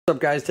What's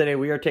up, guys? Today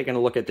we are taking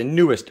a look at the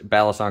newest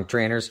balisong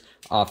trainers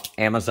off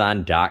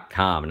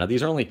Amazon.com. Now,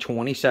 these are only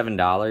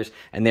 $27,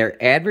 and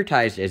they're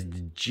advertised as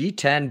the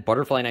G10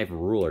 butterfly knife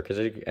ruler, because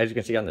as you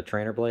can see on the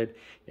trainer blade,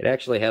 it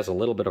actually has a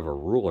little bit of a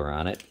ruler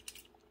on it.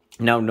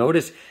 Now,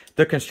 notice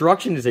the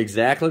construction is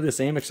exactly the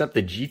same, except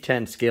the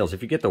G10 scales.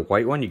 If you get the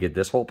white one, you get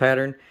this whole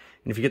pattern,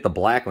 and if you get the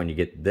black one, you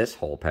get this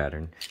whole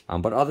pattern.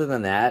 But other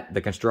than that,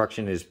 the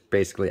construction is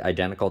basically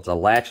identical. It's a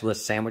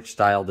latchless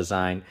sandwich-style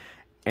design,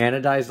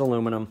 anodized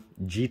aluminum,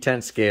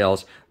 G10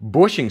 scales,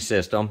 bushing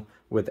system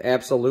with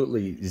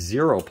absolutely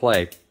zero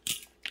play.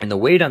 And the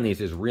weight on these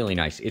is really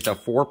nice. It's a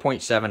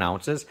 4.7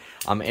 ounces,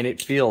 and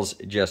it feels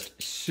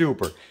just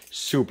super,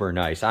 super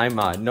nice. I'm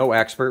no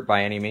expert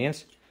by any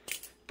means,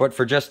 but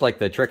for just like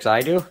the tricks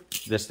I do,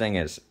 this thing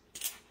is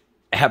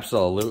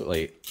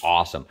absolutely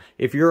awesome.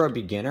 If you're a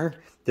beginner,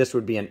 this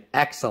would be an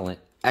excellent,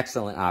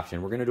 excellent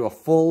option. We're going to do a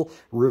full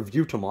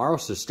review tomorrow,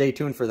 so stay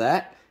tuned for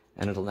that.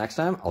 And until next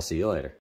time, I'll see you later.